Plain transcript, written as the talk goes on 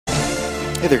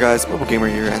Hey there guys, Mobile Gamer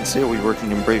here, and today we're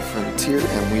working in Brave Frontier,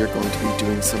 and we are going to be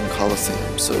doing some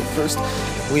Colosseum. So first,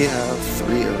 we have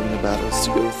 3 arena battles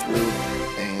to go through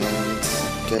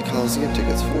and get Colosseum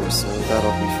tickets for, so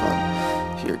that'll be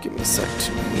fun. Here, give me a sec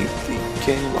to mute the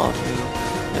game audio.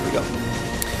 There we go.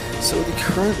 So the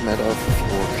current meta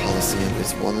for Colosseum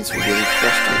is one that's really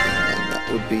frustrating, and that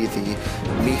would be the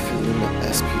Mifune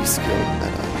SP skill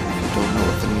meta. If you don't know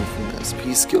what the Mifune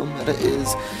SP skill meta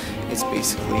is, it's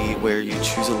basically where you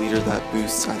choose a leader that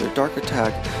boosts either Dark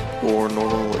Attack or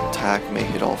Normal Attack may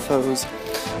hit all foes,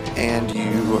 and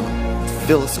you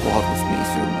fill a squad with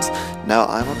Mifunes. Now,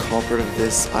 I'm a culprit of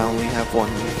this. I only have one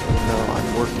Mifune, though.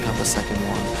 I'm working up a second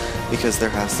one because there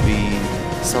has to be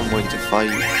some way to fight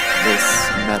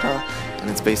this meta, and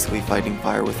it's basically fighting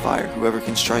fire with fire. Whoever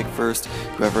can strike first,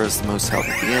 whoever has the most health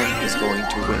at the end, is going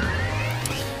to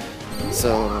win.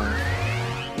 So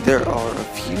there are a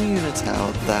few units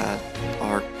out that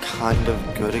are kind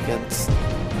of good against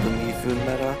the Mifune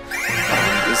meta.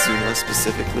 Izuna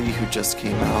specifically, who just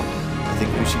came out. I think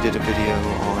Uchi did a video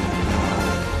on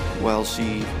how well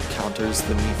she counters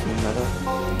the Mifune meta.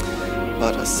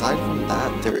 But aside from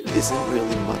that, there isn't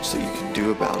really much that you can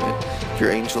do about it. Your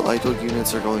Angel Idol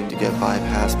units are going to get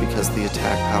bypassed because the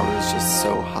attack power is just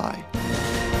so high.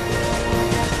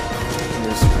 And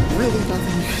there's really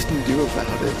nothing you can do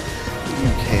about it. You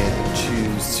can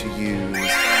choose to use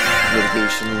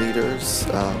mitigation leaders,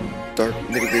 dark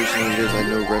mitigation leaders. I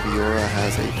know Reviora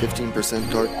has a 15%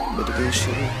 dark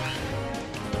mitigation.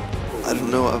 I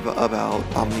don't know about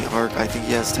Omni-Arc. I think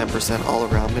he has 10%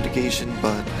 all-around mitigation,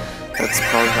 but that's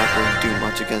probably not going to do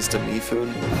much against a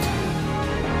Mifune.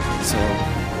 So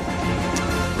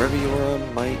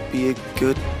Reviora might be a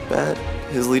good bet.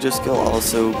 His leader skill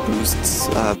also boosts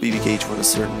BB gauge when a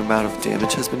certain amount of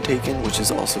damage has been taken, which is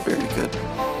also very good.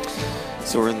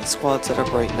 So we're in the squad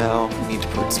setup right now. I need to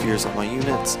put spheres on my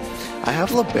units. I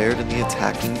have LeBaird in the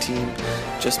attacking team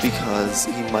just because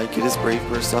he might get his Brave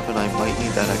Burst up and I might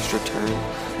need that extra turn,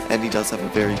 and he does have a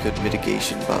very good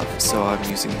mitigation buff, so I'm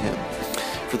using him.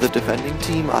 For the defending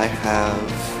team, I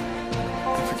have...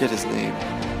 I forget his name.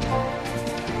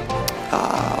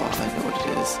 I know what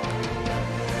it is.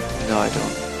 No, I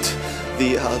don't.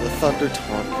 The Thunder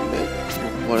Taunt unit,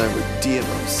 whatever,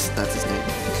 Diamos, that's his name.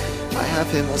 I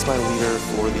have him as my leader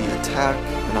for the attack,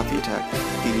 or not the attack,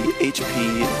 the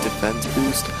HP defense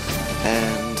boost,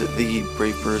 and the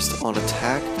Brave Burst on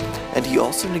attack, and he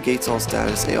also negates all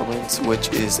status ailments, which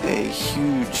is a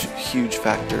huge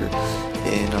factor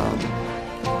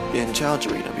in Challenge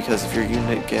Arena, because if your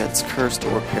unit gets cursed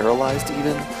or paralyzed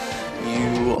even,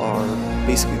 you are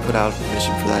basically put out of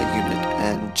commission for that unit,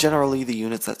 and generally the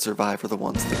units that survive are the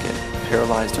ones that get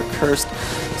paralyzed or cursed,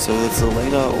 so the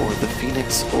Zelena or the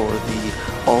Phoenix or the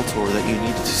Altor that you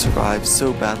needed to survive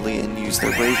so badly and use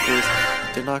their Brave Burst,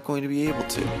 they're not going to be able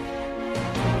to.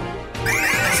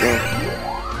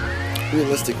 So,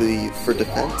 realistically, for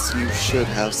defense, you should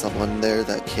have someone there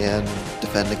that can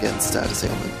defend against status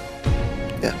ailment.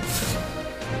 Yeah.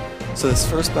 So this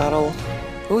first battle,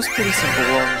 it was a pretty simple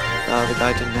one. The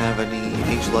guy didn't have any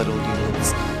Angel Idol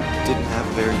units, didn't have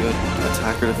a very good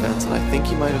attack or defense, and I think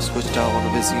he might have switched out one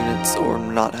of his units or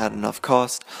not had enough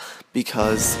cost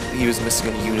because he was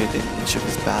missing a unit in each of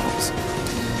his battles.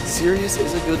 Sirius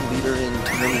is a good leader in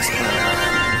terms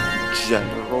of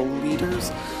general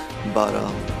leaders, but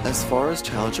as far as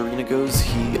Challenge Arena goes,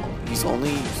 he's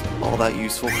only all that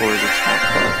useful for his attack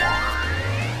buff.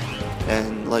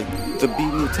 And like the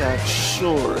BB attack,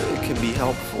 sure, it can be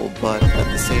helpful, but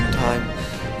at the same time,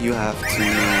 you have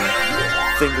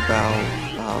to think about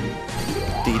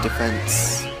the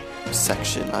defense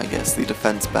section, I guess, the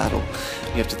defense battle.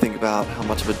 You have to think about how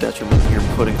much of a detriment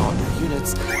you're putting on your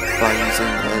units by using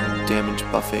a damage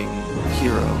buffing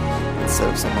hero instead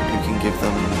of someone who can give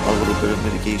them a little bit of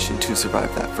mitigation to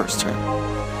survive that first turn.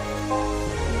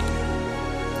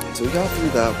 So we got through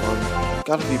that one,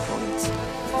 got a few points.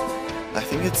 I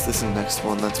think it's this next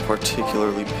one that's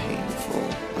particularly painful.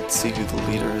 Let's see who the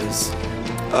leader is.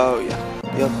 Oh yeah,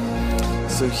 yep.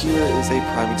 So here is a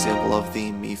prime example of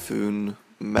the Mifune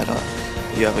meta.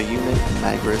 You have a unit,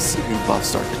 Magris, who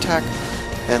buffs Dark Attack,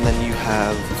 and then you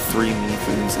have 3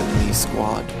 Mifunes in the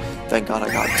squad. Thank God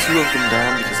I got 2 of them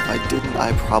down, because if I didn't,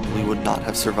 I probably would not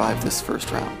have survived this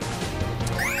first round.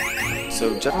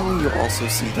 So generally you'll also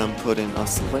see them put in a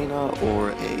Selena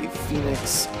or a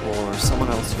Phoenix or someone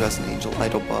else who has an Angel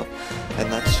Idol buff,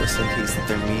 and that's just in case that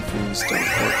their Mifunes don't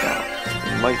work out.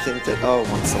 You might think that, oh,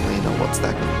 one Selena, what's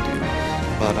that going to do?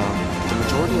 But the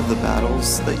majority of the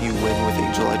battles that you win with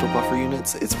Angel Idol buffer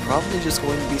units, it's probably just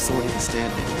going to be Selena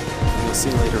standing. You'll see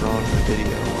later on in the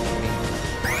video.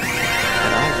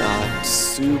 And I got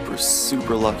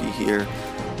super lucky here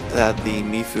that the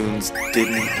Mifune's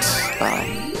didn't,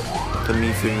 the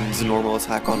Mifune's normal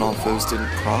attack on all foes didn't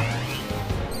proc.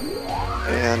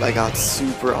 And I got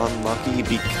super unlucky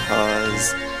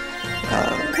because,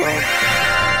 well,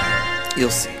 you'll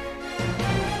see.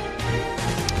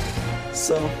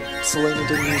 So, Selena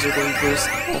didn't use her Brave Burst,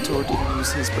 Altor didn't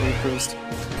use his Brave Burst,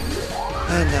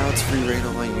 and now it's free reign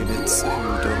on my units who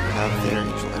don't have their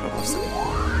Angel Idol buffs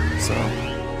anymore. So,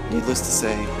 needless to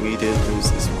say, we did lose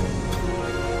this one.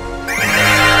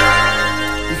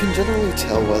 You can generally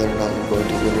tell whether or not you're going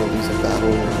to win or lose a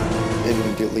battle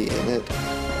immediately in it.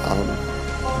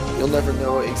 You'll never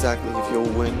know exactly if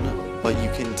you'll win, but you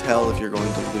can tell if you're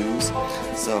going to lose.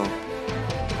 So,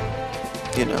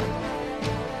 you know,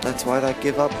 that's why that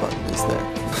give up button is there.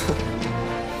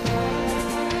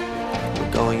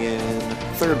 We're going in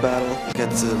third battle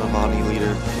against an Avani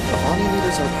leader. Avani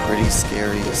leaders are pretty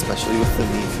scary, especially with the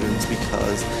Mifunes,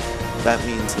 because that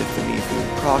means if the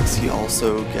Mifune procs, he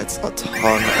also gets a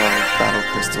ton of battle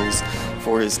crystals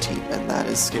for his team, and that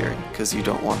is scary, because you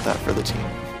don't want that for the team.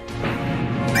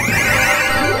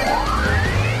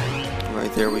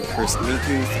 Right there we cursed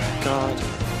Miku, thank god.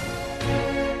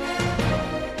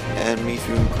 And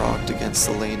Mifune procced against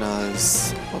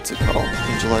Selena's, what's it called,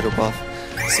 Angel Idol buff,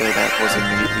 so that was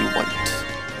immediately wiped.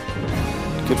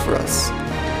 Good for us.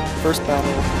 First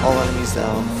battle, all enemies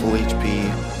down, full HP,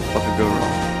 what could go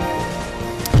wrong?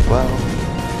 Well,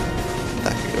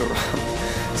 that could go wrong.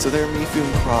 So their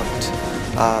Mifune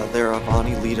procced, their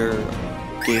Avani leader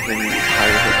gave him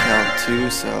higher hit count too,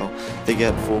 so they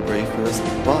get full Brave Burst,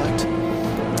 but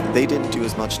they didn't do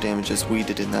as much damage as we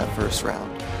did in that first round.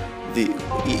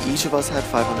 Each of us had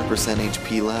 500%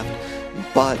 HP left,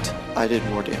 but I did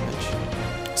more damage,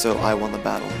 so I won the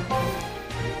battle.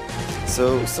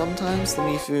 So sometimes the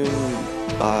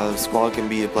Mifune squad can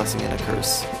be a blessing and a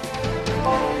curse.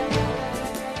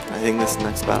 I think this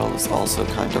next battle is also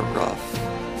kind of rough.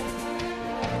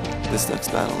 This next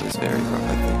battle is very rough,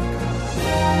 I think.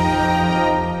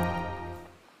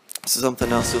 So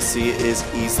something else you'll see is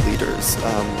E's leaders.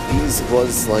 E's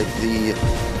was like the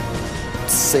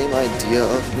same idea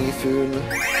of Mifune,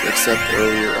 except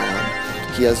earlier on.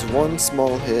 He has one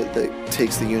small hit that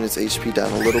takes the unit's HP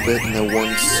down a little bit, and then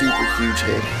one super huge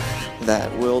hit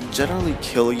that will generally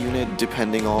kill a unit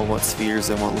depending on what spheres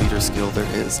and what leader skill there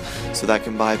is. So that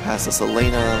can bypass a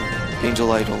Selena, Angel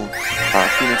Idol,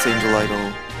 Phoenix Angel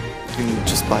Idol. You can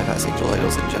just bypass Angel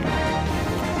Idols in general.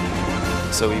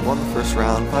 So he won the first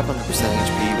round, 500%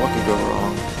 HP, what could go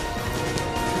wrong?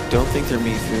 Don't think their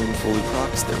Mifune fully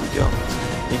procs, there we go.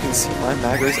 You can see my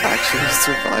Magras actually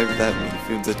survived that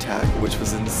Mifune's attack, which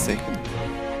was insane.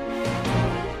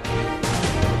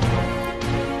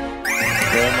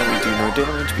 Then we do no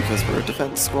damage because we're a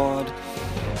defense squad.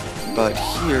 But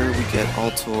here we get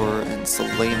Altor and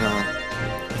Selena,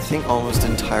 I think almost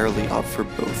entirely up for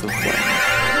both of them.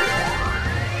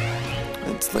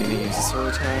 And Selena uses her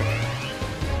attack,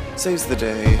 saves the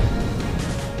day.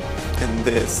 And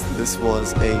this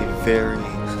was a very...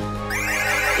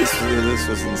 This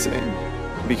was insane.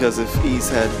 Because if Ease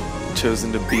had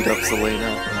chosen to beat up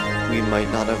Selena, we might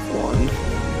not have won.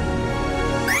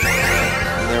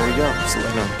 And there we go,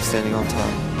 Selena standing on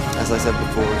top. As I said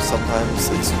before, sometimes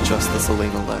it's just the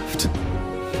Selena left.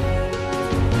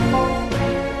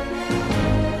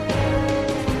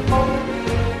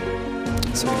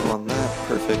 So we won that,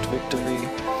 perfect victory.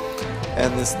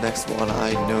 And this next one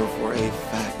I know for a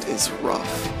fact is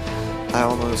rough. I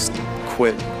almost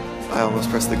quit. I almost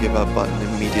pressed the give up button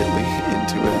immediately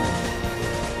into it.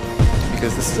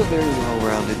 Because this is a very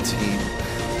well-rounded team.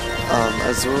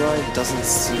 Azurai doesn't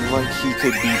seem like he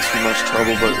could be too much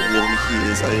trouble, but really he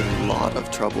is a lot of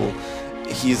trouble.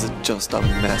 He's just a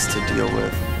mess to deal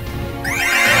with.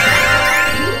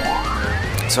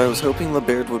 So I was hoping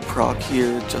LeBaird would proc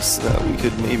here, just so that we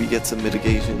could maybe get some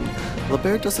mitigation.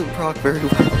 LeBaird doesn't proc very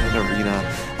well in Arena.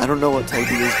 I don't know what type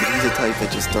he is, but he's a type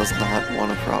that just does not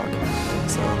want to proc.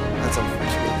 So that's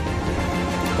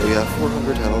unfortunate. But we have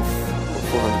 400 health, or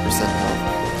 400%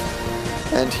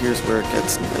 health. And here's where it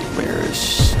gets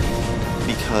nightmarish.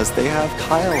 Because they have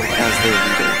Kyle as their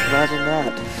leader. Imagine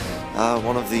that.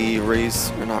 One of the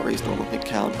not raise normal hit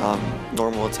count,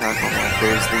 normal attack on all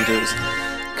those leaders.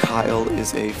 Kyle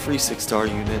is a free 6-star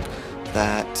unit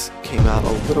that came out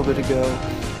a little bit ago,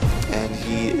 and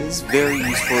he is very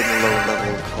useful in the lower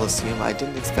level Colosseum. I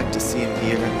didn't expect to see him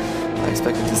here. I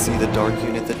expected to see the dark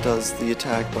unit that does the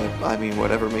attack, but I mean,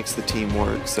 whatever makes the team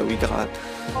work, so we got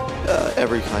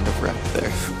every kind of rep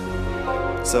there.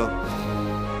 So,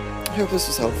 I hope this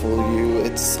was helpful to you.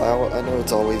 I know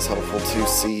it's always helpful to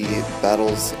see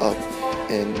battles up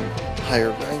in higher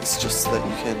ranks, just so that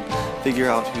you can figure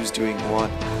out who's doing what.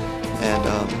 And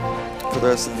for the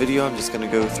rest of the video, I'm just going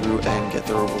to go through and get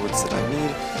the rewards that I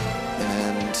need.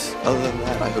 And other than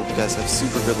that, I hope you guys have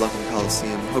super good luck in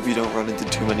Colosseum. Hope you don't run into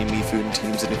too many Mifune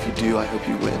teams, and if you do, I hope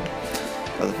you win.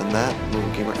 Other than that,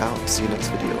 Mobile Gamer out. See you next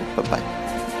video. Bye-bye.